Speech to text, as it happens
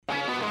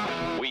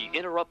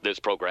interrupt this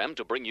program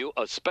to bring you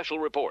a special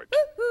report.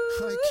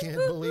 I can't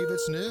believe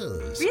it's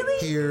news.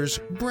 Really? Here's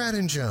Brad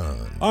and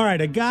John. All right,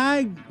 a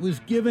guy was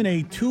given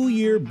a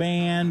 2-year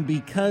ban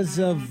because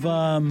of,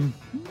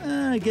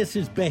 I guess,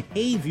 his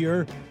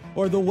behavior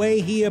or the way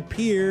he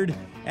appeared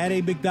at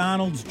a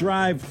McDonald's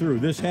drive-thru.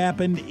 This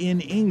happened in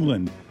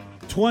England.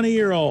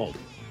 20-year-old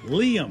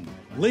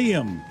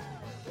Liam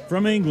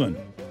from England.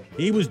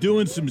 He was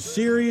doing some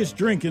serious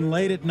drinking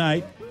late at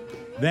night,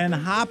 then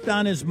hopped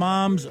on his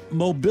mom's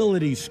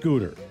mobility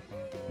scooter.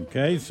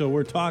 Okay, so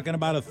we're talking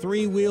about a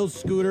 3-wheel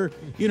scooter,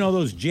 you know,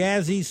 those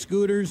jazzy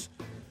scooters.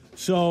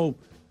 So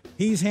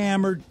he's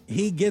hammered,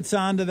 he gets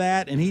onto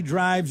that, and he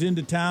drives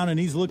into town, and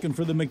he's looking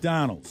for the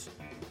McDonald's.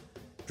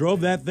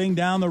 Drove that thing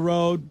down the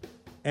road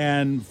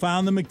and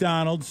found the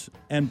McDonald's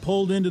and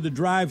pulled into the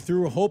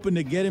drive-thru hoping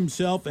to get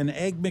himself an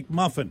Egg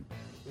McMuffin.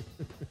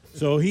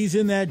 So he's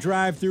in that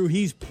drive-thru,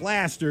 he's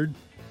plastered,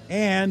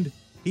 and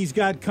he's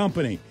got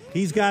company.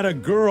 He's got a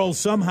girl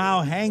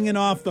somehow hanging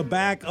off the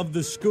back of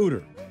the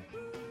scooter.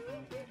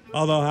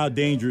 Although, how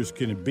dangerous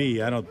can it be?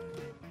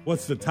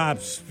 What's the top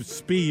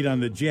speed on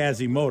the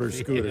jazzy motor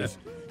scooters?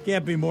 Yeah.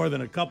 Can't be more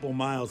than a couple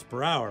miles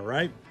per hour,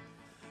 right?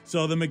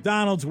 So the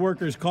McDonald's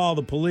workers call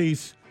the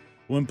police.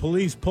 When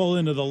police pull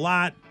into the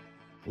lot,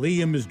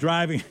 Liam is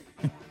driving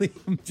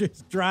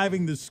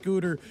the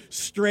scooter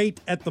straight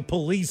at the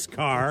police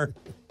car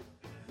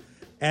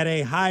at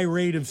a high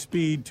rate of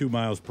speed, 2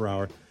 miles per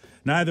hour.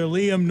 Neither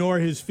Liam nor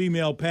his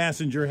female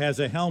passenger has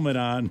a helmet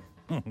on.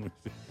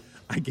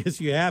 I guess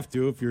you have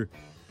to if you're...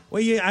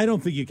 Well, yeah, I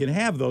don't think you can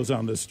have those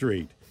on the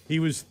street. He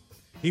was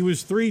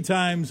 3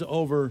 times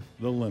over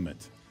the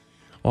limit.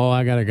 Oh,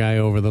 I got a guy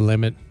over the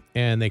limit,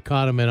 and they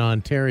caught him in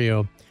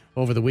Ontario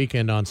over the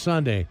weekend on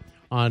Sunday.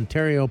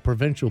 Ontario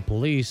Provincial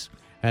Police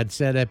had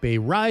set up a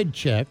ride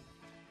check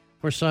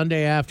for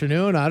Sunday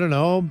afternoon. I don't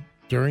know,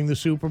 during the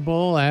Super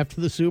Bowl,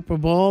 after the Super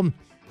Bowl,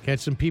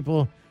 catch some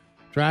people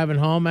driving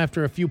home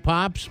after a few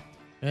pops,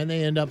 and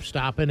they end up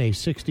stopping a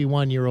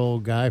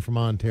 61-year-old guy from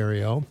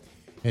Ontario,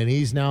 and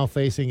he's now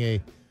facing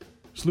a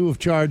slew of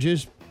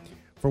charges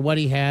for what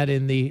he had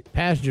in the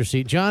passenger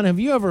seat. John, have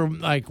you ever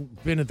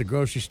been at the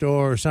grocery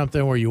store or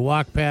something where you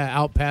walk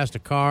out past a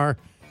car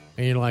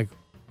and you're like,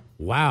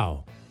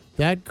 wow,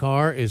 that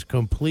car is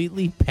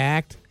completely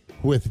packed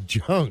with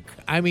junk?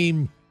 I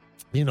mean,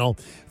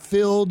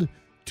 filled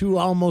to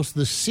almost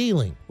the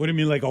ceiling. What do you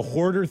mean, like a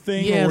hoarder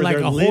thing? Yeah, or like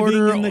they're a living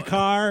hoarder in the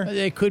car?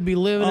 They could be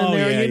living in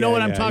there. Yeah, you know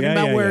what I'm talking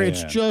about, where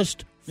it's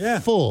just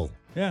full.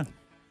 Yeah.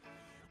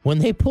 When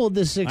they pulled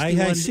this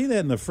 61... I see that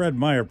in the Fred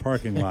Meyer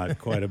parking lot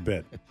quite a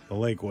bit, the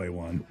Lakeway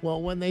one.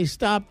 Well, when they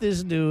stopped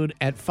this dude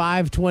at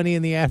 5:20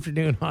 in the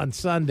afternoon on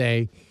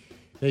Sunday,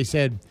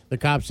 the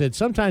cops said,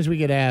 sometimes we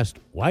get asked,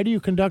 why do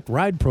you conduct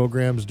ride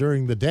programs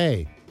during the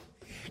day?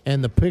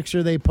 And the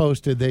picture they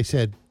posted, they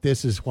said,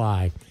 this is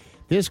why.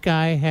 This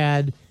guy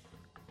had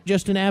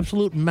just an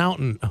absolute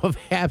mountain of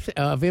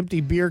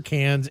empty beer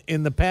cans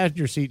in the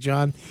passenger seat,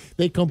 John.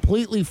 They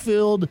completely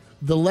filled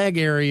the leg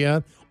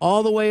area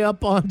all the way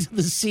up onto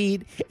the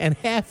seat and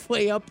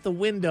halfway up the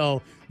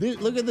window.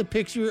 Look at the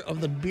picture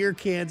of the beer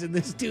cans in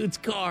this dude's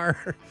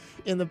car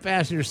in the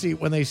passenger seat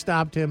when they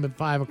stopped him at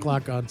 5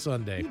 o'clock on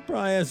Sunday. He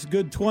probably has a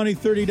good $20,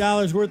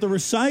 $30 worth of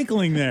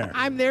recycling there.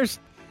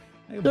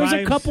 There's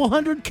a couple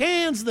hundred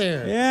cans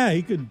there. Yeah,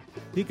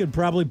 he could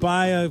probably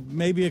buy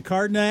maybe a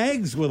carton of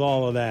eggs with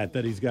all of that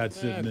he's got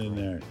sitting in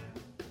there.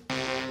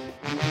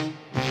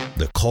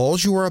 The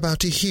calls you are about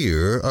to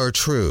hear are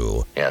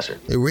true. Yes, sir.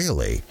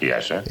 Really?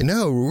 Yes, sir.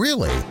 No,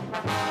 really.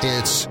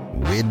 It's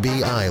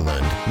Whidbey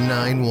Island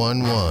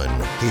 911.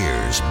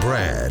 Here's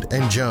Brad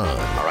and John.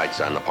 All right,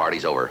 son, the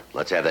party's over.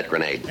 Let's have that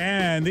grenade.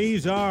 And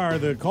these are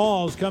the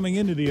calls coming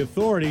into the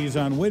authorities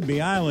on Whidbey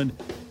Island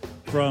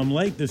from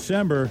late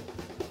December.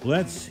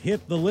 Let's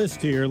hit the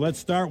list here. Let's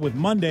start with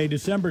Monday,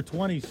 December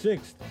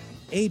 26th,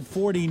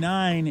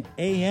 8:49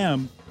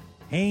 a.m.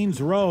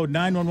 Haynes Road,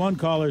 911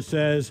 caller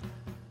says,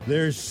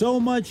 there's so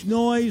much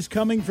noise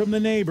coming from the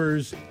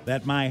neighbors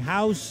that my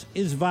house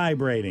is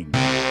vibrating.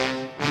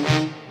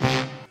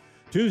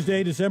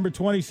 Tuesday, December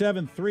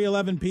 27th,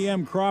 3:11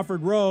 p.m.,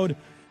 Crawford Road,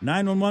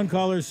 911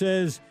 caller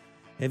says,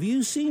 have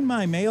you seen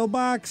my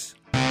mailbox?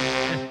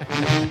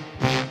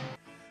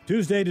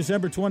 Tuesday,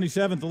 December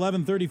 27th,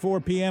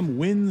 11:34 p.m.,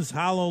 Winds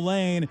Hollow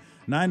Lane.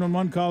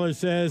 911 caller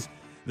says,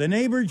 the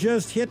neighbor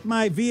just hit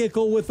my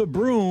vehicle with a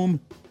broom.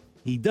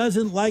 He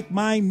doesn't like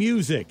my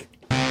music.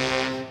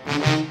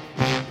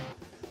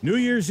 New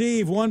Year's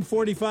Eve,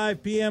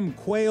 1:45 p.m.,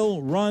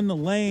 Quail Run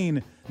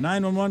Lane.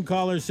 911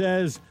 caller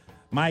says,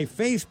 my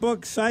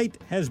Facebook site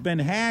has been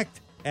hacked,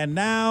 and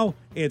now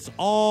it's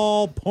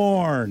all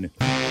porn.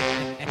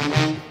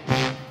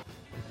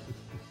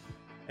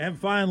 And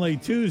finally,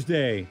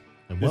 Tuesday.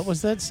 And what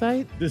was that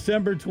site?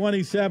 December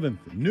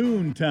 27th,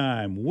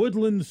 noontime,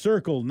 Woodland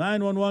Circle.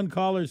 911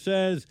 caller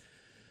says,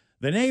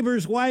 the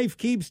neighbor's wife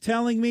keeps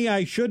telling me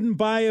I shouldn't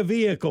buy a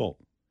vehicle,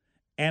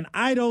 and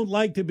I don't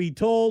like to be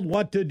told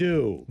what to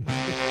do.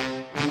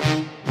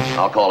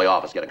 I'll call the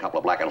office, get a couple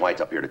of black and whites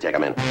up here to take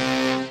them in.